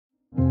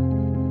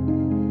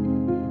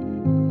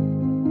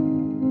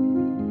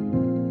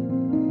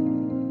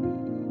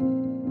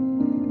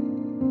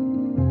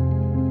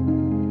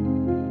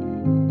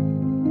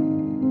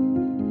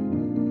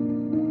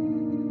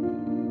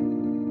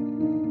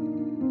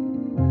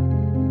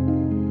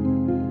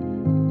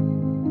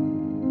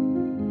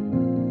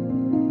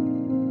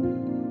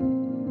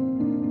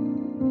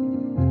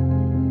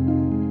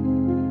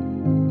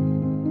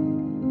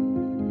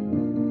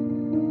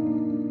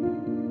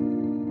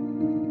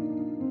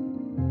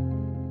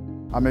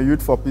I'm a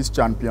Youth for Peace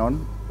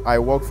champion. I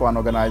work for an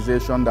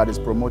organization that is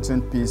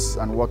promoting peace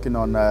and working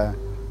on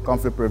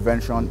conflict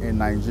prevention in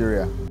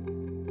Nigeria.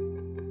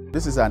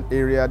 This is an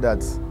area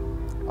that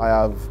I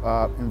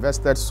have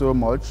invested so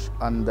much,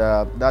 and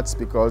that's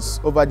because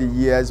over the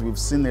years we've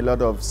seen a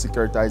lot of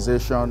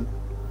securitization,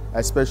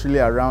 especially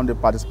around the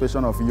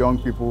participation of young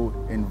people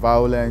in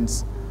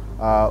violence.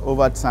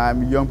 Over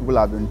time, young people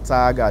have been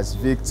tagged as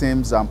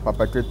victims and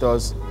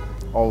perpetrators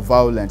of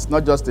violence,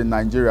 not just in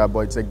Nigeria, but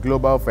it's a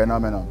global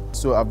phenomenon.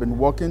 So I've been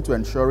working to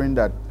ensuring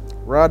that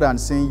rather than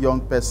seeing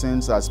young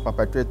persons as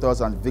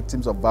perpetrators and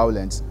victims of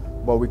violence,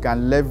 but we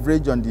can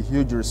leverage on the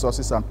huge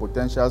resources and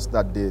potentials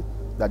that they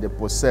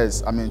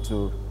possess,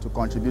 to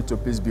contribute to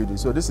peace building.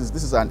 So this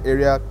is an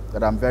area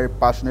that I'm very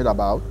passionate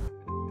about.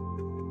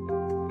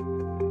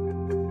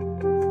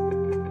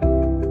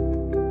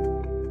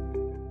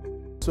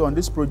 So on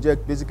this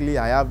project, basically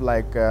I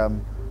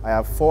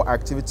have 4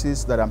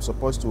 activities that I'm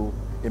supposed to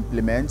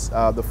implement.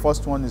 The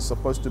first one is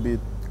supposed to be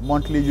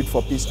monthly Youth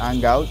for Peace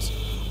hangouts.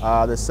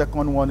 The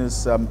second one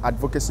is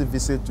advocacy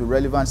visit to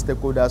relevant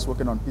stakeholders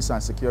working on peace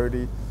and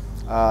security.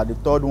 The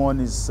third one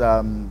is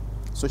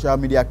social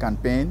media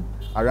campaign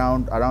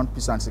around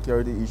peace and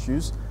security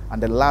issues.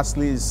 And then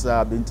lastly is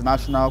the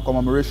international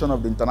commemoration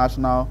of the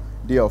International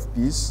Day of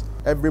Peace.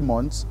 Every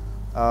month,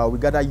 we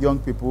gather young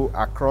people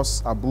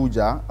across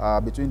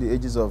Abuja between the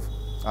ages of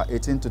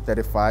 18 to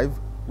 35.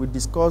 We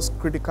discuss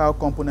critical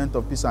components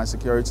of peace and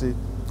security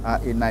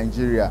in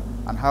Nigeria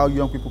and how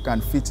young people can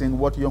fit in,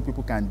 what young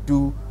people can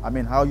do,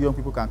 how young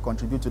people can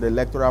contribute to the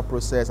electoral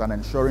process and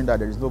ensuring that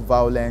there is no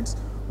violence.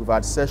 We've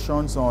had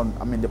sessions on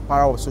the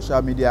power of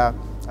social media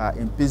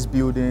in peace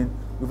building.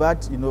 We've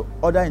had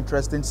other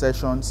interesting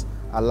sessions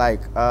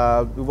alike.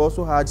 We've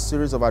also had a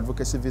series of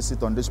advocacy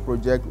visits on this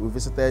project. We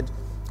visited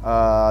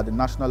the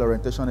National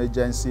Orientation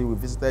Agency, we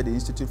visited the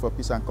Institute for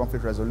Peace and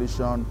Conflict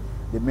Resolution,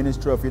 the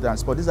Ministry of Youth and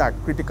Sport. These are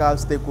critical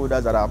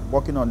stakeholders that are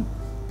working on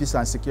peace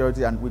and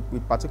security, and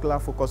with particular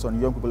focus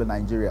on young people in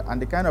Nigeria.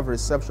 And the kind of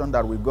reception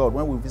that we got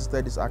when we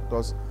visited these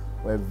actors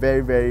were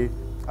very, very,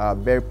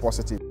 very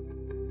positive.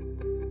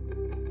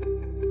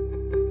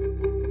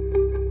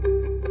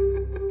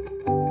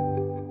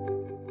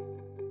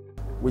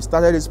 We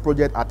started this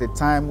project at a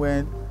time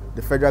when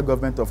the federal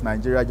government of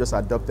Nigeria just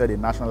adopted a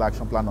national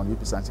action plan on youth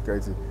peace and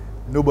security.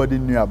 Nobody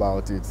knew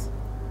about it.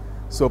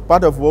 So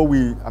part of what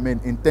we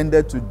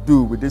intended to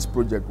do with this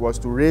project was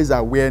to raise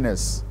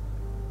awareness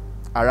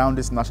around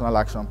this national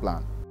action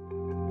plan.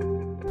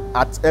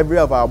 At every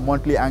of our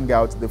monthly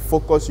hangouts, the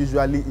focus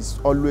usually is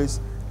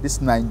always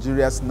this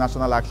Nigeria's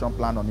national action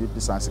plan on youth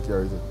peace and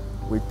security.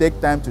 We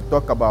take time to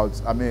talk about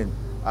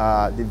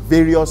the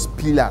various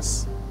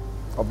pillars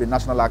of the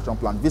national action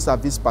plan,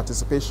 vis-a-vis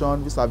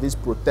participation, vis-a-vis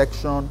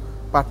protection,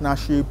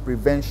 partnership,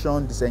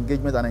 prevention,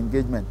 disengagement and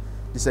engagement,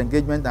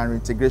 disengagement and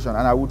reintegration.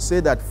 And I would say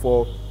that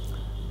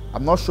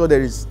I'm not sure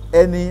there is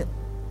any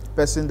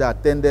person that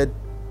attended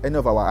any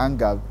of our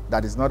hangouts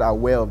that is not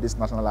aware of this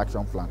national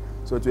action plan.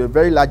 So to a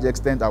very large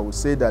extent, I would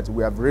say that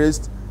we have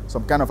raised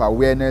some kind of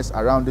awareness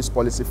around this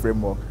policy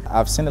framework.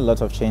 I've seen a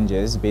lot of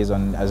changes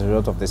as a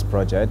result of this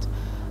project.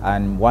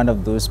 And one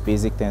of those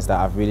basic things that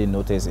I've really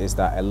noticed is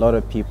that a lot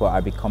of people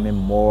are becoming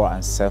more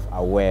and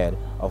self-aware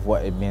of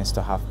what it means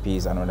to have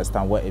peace and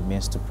understand what it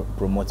means to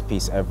promote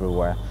peace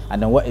everywhere.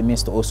 And then what it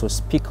means to also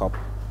speak up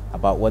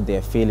about what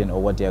they're feeling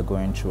or what they're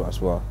going through as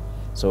well.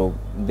 So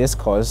this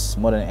cause,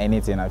 more than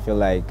anything, I feel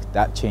like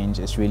that change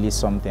is really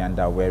something and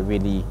that we're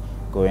really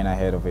going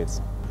ahead of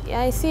it. Yeah,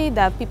 I see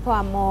that people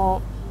are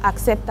more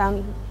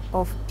accepting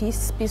of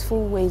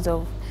peaceful ways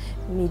of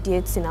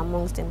mediating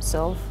amongst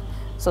themselves,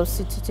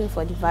 substituting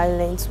for the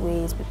violent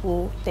ways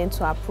people tend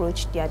to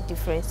approach their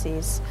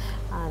differences,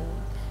 and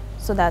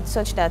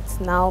such that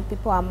now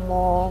people are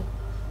more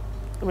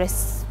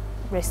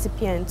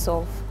recipients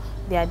of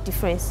their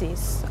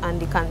differences, and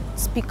they can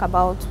speak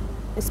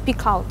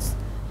out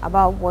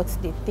about what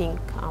they think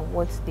and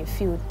what they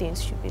feel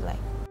things should be like.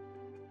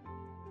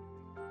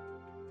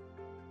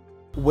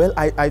 Well,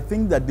 I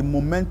think that the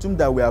momentum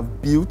that we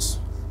have built,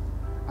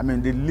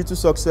 the little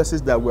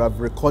successes that we have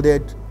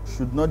recorded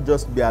should not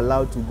just be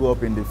allowed to go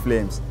up in the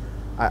flames.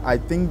 I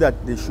think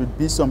that there should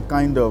be some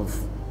kind of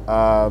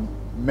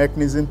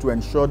mechanism to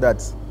ensure that,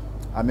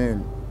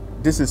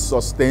 this is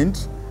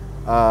sustained,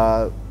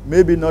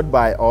 maybe not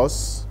by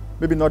us,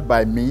 maybe not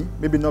by me,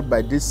 maybe not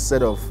by this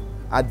set of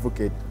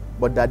advocates,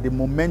 but that the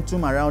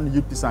momentum around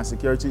youth peace and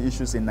security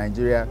issues in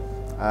Nigeria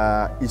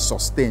is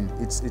sustained.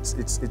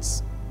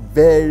 It's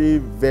very,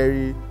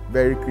 very,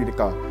 very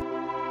critical.